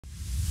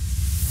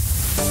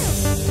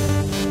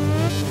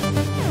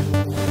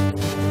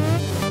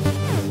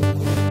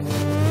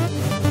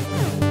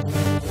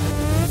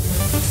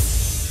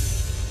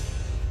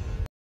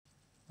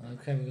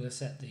Okay, we're going to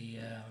set the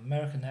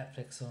American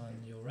Netflix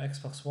on your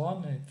Xbox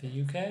One for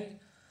UK.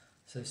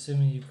 So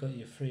assuming you've got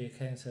your free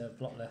account at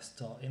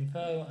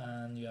blockless.info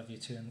and you have your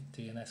two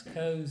DNS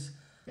codes,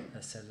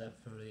 let's set it up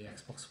for the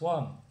Xbox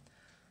One.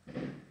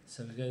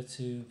 So we go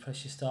to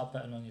press your start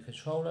button on your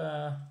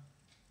controller,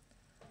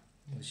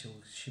 which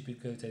should be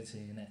go down to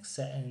your next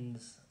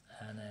settings,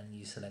 and then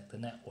you select the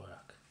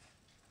network.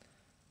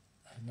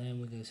 And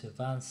then we go to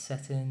advanced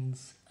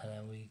settings, and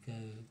then we go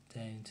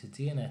down to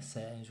DNS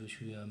settings, which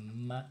we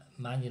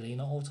manually,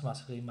 not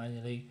automatically,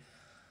 manually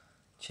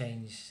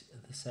change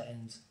the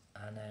settings.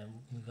 And then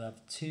we have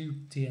two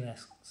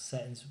DNS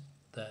settings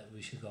that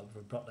we should go for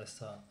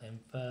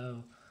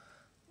blocklist.info.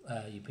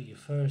 You put your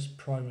first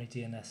primary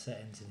DNS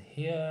settings in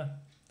here,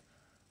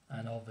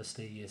 and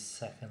obviously your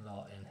second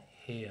lot in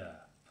here.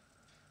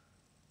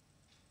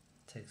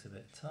 Takes a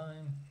bit of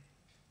time.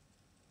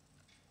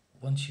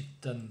 Once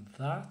you've done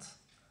that,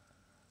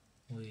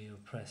 we'll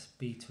press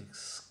B to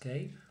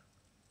escape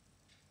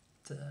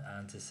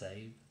and to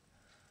save,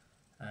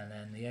 and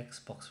then the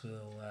Xbox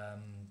will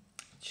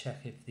check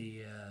if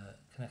the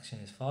connection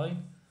is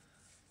fine,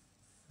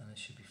 and it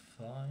should be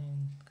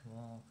fine. Come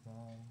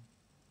on.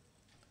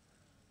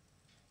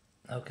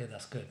 Okay,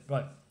 that's good.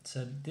 Right,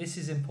 so this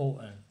is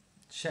important.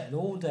 Shut it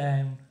all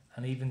down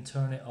and even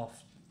turn it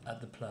off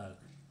at the plug.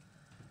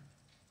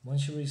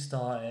 Once you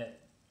restart it,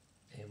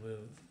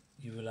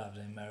 you will have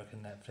the American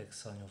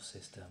Netflix on your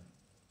system.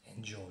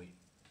 Enjoy.